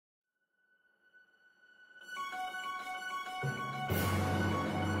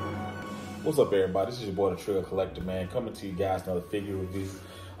What's up, everybody? This is your boy, the Trail Collector, man, coming to you guys another figure review.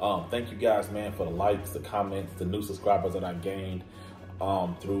 Thank you guys, man, for the likes, the comments, the new subscribers that I gained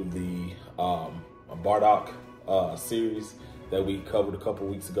through the Bardock series that we covered a couple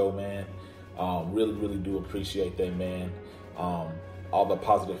weeks ago, man. Really do appreciate that, man. All the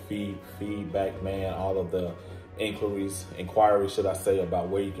positive feedback, man, all of the inquiries, should I say, about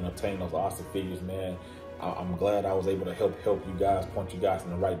where you can obtain those awesome figures, man. I'm glad I was able to help you guys, point you guys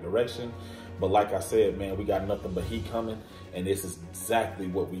in the right direction. But like I said, man, we got nothing but heat coming, and this is exactly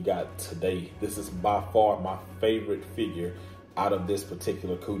what we got today. This is by far my favorite figure out of this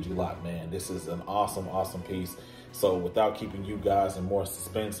particular Kuji lot, man. This is an awesome piece. So without keeping you guys in more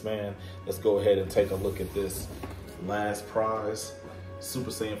suspense, man, let's go ahead and take a look at this last prize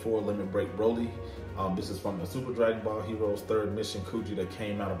Super Saiyan 4 Limit Break Broly. This is from the Super Dragon Ball Heroes 3rd Mission Kuji that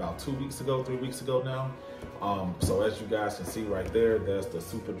came out about 3 weeks ago now. So as you guys can see right there, that's the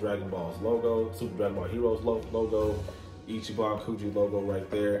Super Dragon Ball's logo, Super Dragon Ball Heroes logo, Ichiban Kuji logo right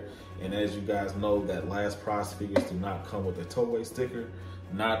there. And as you guys know, that last prize figures do not come with a Toei sticker.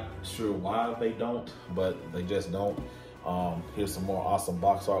 Not sure why they don't, but they just don't. Here's some more awesome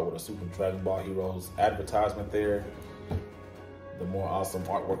box art with a Super Dragon Ball Heroes advertisement there. The more awesome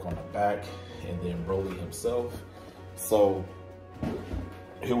artwork on the back, and then Broly himself. So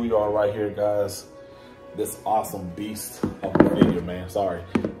here we are right here, guys. This awesome beast of a figure, man.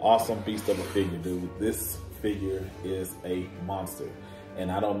 Awesome beast of a figure, dude. This figure is a monster.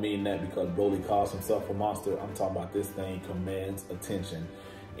 And I don't mean that because Broly calls himself a monster. I'm talking about this thing commands attention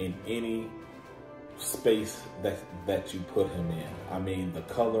in any space that you put him in. I mean, the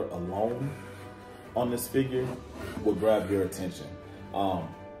color alone on this figure will grab your attention.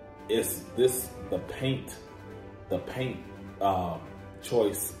 It's the paint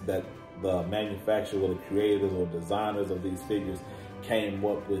choice that the manufacturer or the creators or designers of these figures came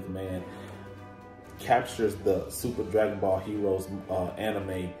up with, man, captures the Super Dragon Ball Heroes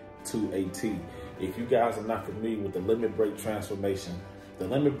anime to a T. If you guys are not familiar with the Limit Break transformation, the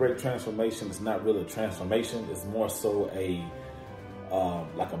Limit Break transformation is not really a transformation. It's more so a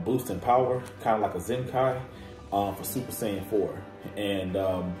like a boost in power, kind of like a Zenkai for Super Saiyan 4.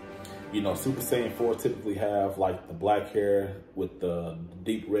 And you know, Super Saiyan 4 typically have like the black hair with the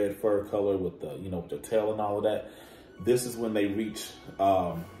deep red fur color with the, you know, with the tail and all of that. This is when they reach,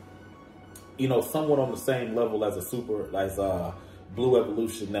 you know, somewhat on the same level as Blue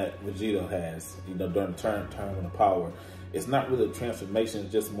Evolution that Vegeta has, you know, during the turn of power. It's not really a transformation,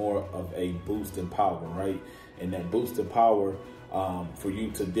 it's just more of a boost in power, right? And that boost in power, for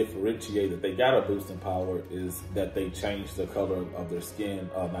you to differentiate that they got a boost in power, is that they change the color of their skin,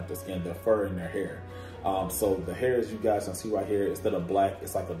 not their skin, their fur and their hair. So the hair, as you guys can see right here, instead of black,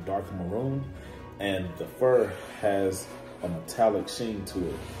 it's like a dark maroon, and the fur has a metallic sheen to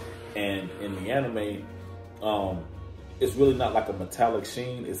it. And in the anime, it's really not like a metallic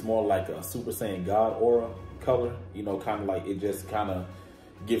sheen, it's more like a Super Saiyan God aura color, you know, kind of like it just kind of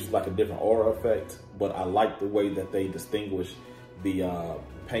gives like a different aura effect. But I like the way that they distinguish the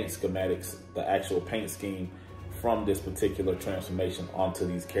paint schematics, the actual paint scheme from this particular transformation onto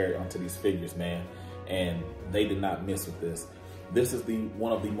these figures, man. And they did not miss with this. This is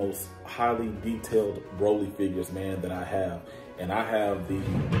one of the most highly detailed Broly figures, man, that I have. And I have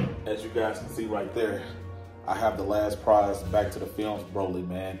as you guys can see right there, I have the last prize Back to the Films Broly,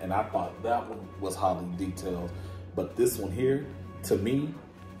 man. And I thought that one was highly detailed. But this one here, to me,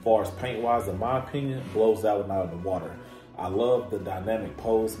 as far as paint-wise, in my opinion, blows that one out of the water. I love the dynamic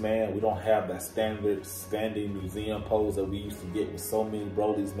pose, man. We don't have that standard standing museum pose that we used to get with so many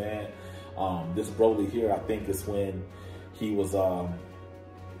Brolys, man. This Broly here, I think is when he was,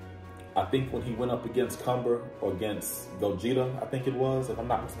 I think when he went up against Cumber or against Gogeta, I think it was, if I'm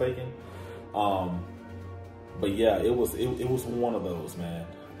not mistaken. But yeah, it was one of those, man.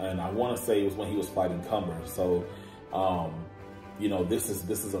 And I want to say it was when he was fighting Cumber. So, you know, this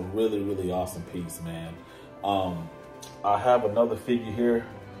is a really awesome piece, man. I have another figure here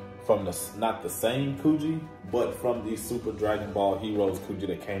from not the same Kuji, but from the Super Dragon Ball Heroes Kuji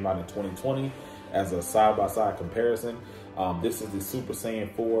that came out in 2020 as a side-by-side comparison. This is the Super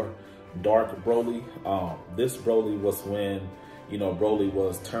Saiyan 4 Dark Broly. This Broly was when, you know, Broly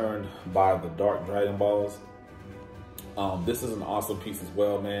was turned by the Dark Dragon Balls. This is an awesome piece as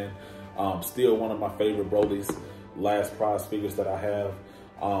well, man. Still one of my favorite Broly's last prize figures that I have.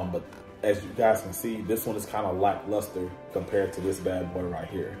 But as you guys can see, this one is kind of lackluster compared to this bad boy right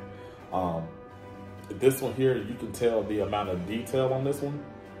here. This one here, you can tell the amount of detail on this one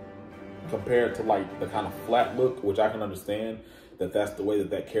compared to like the kind of flat look, which I can understand that that's the way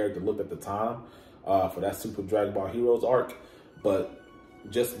that character looked at the time for that Super Dragon Ball Heroes arc. But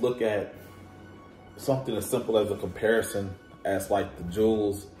just look at something as simple as a comparison as like the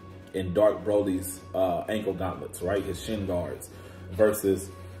jewels in Dark Broly's ankle gauntlets, right? His shin guards versus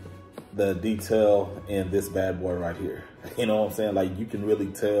the detail in this bad boy right here. You know what I'm saying? Like, you can really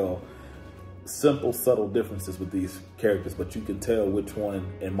tell simple, subtle differences with these characters, but you can tell which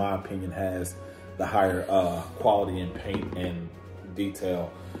one, in my opinion, has the higher quality in paint and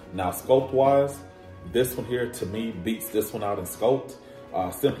detail. Now, sculpt-wise, this one here, to me, beats this one out in sculpt,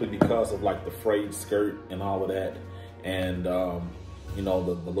 simply because of, like, the frayed skirt and all of that, and, you know,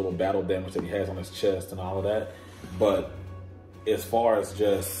 the little battle damage that he has on his chest and all of that. But as far as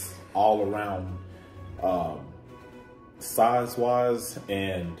just all around size-wise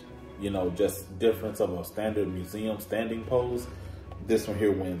and, you know, just difference of a standard museum standing pose, this one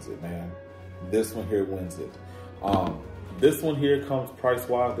here wins it, man. This one here wins it. This one here comes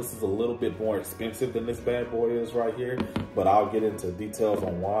price-wise. This is a little bit more expensive than this bad boy is right here, but I'll get into details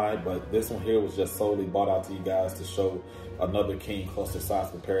on why. But this one here was just solely bought out to you guys to show another King cluster size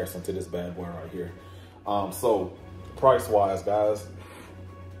comparison to this bad boy right here. So price-wise, guys,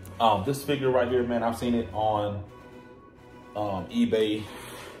 this figure right here, man, I've seen it on eBay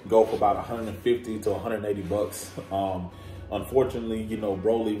go for about 150 to 180 bucks. Unfortunately, you know,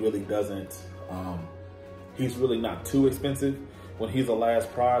 Broly really doesn't, he's really not too expensive when he's a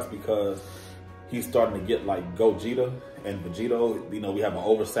last prize, because he's starting to get like Gogeta and Vegito. You know, we have an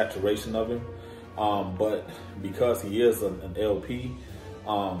oversaturation of him. But because he is an LP,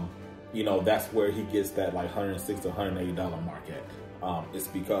 you know, that's where he gets that like $160 to $180 mark at. It's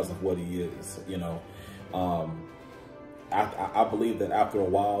because of what he is, you know. I believe that after a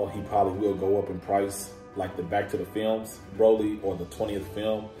while, he probably will go up in price, like the Back to the Films Broly or the 20th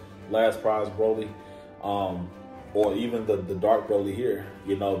film Last Prize Broly, or even the Dark Broly here,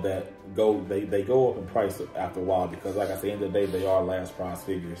 you know, that they go up in price after a while, because like I said, at the end of the day, they are last prize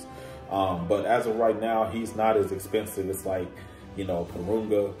figures. But as of right now, he's not as expensive as like, you know,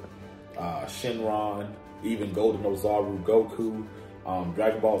 Porunga, Shenron, even Golden Ozaru Goku,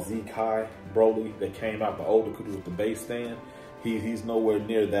 Dragon Ball Z Kai Broly that came out, the older Kuji with the base stand. He's nowhere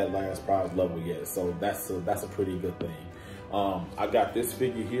near that last prize level yet, so that's a pretty good thing. I got this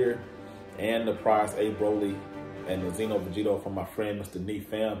figure here and the Prize A Broly and the Xeno Vegito from my friend Mr. Nee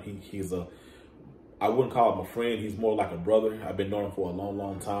Fam. He's I wouldn't call him a friend, he's more like a brother. I've been knowing him for a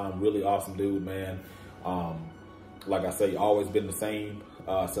long time. Really awesome dude, man. Like I say, always been the same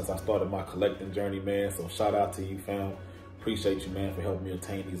since I started my collecting journey, man. So shout out to you, fam. Appreciate you, man, for helping me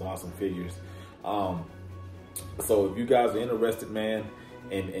obtain these awesome figures. So if you guys are interested, man,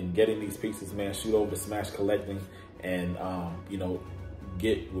 in getting these pieces, man, shoot over to Smash Collecting and, you know,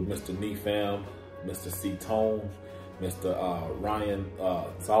 get with Mr. Nee Fam, Mr. C Tone, Mr. Ryan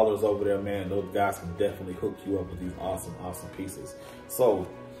Zollers over there, man. Those guys can definitely hook you up with these awesome pieces. So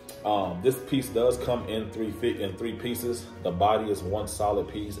this piece does come in three pieces. The body is one solid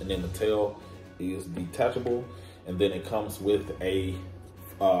piece, and then the tail is detachable. And then it comes with a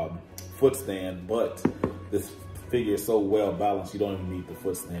foot stand, but this figure is so well balanced, you don't even need the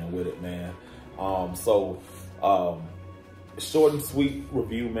foot stand with it, man. Short and sweet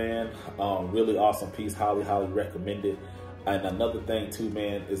review, man. Really awesome piece, highly recommend it. And another thing too,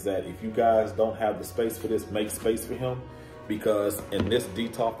 man, is that if you guys don't have the space for this, make space for him, because in this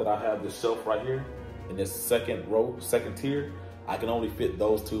D-top that I have, this shelf right here, in this second tier, I can only fit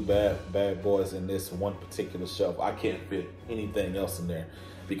those two bad boys in this one particular shelf. I can't fit anything else in there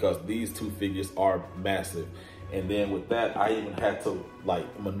because these two figures are massive. And then with that, I even had to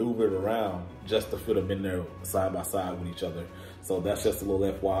like maneuver it around just to fit them in there side by side with each other. So that's just a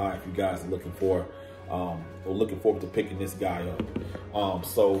little FYI if you guys are looking forward to picking this guy up.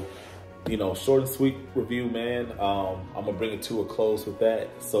 So, you know, short and sweet review, man. I'm gonna bring it to a close with that.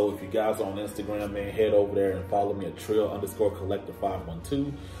 So if you guys are on Instagram, man, head over there and follow me at Trill_Collector512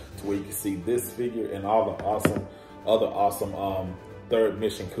 to where you can see this figure and all the other awesome third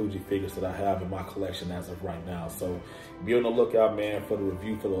mission Kuji figures that I have in my collection as of right now. So be on the lookout, man, for the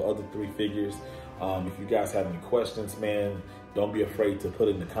review for the other three figures. If you guys have any questions, man, don't be afraid to put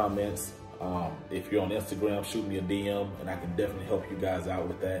it in the comments. If you're on Instagram, shoot me a DM and I can definitely help you guys out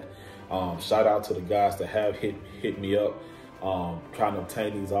with that. Shout out to the guys that have hit me up trying to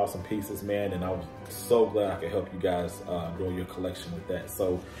obtain these awesome pieces, man, and I was so glad I could help you guys grow your collection with that.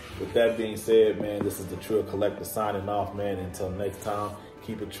 So with that being said, man, this is the Trill Collector signing off, man. Until next time,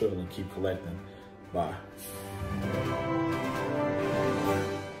 keep it trill and keep collecting. Bye.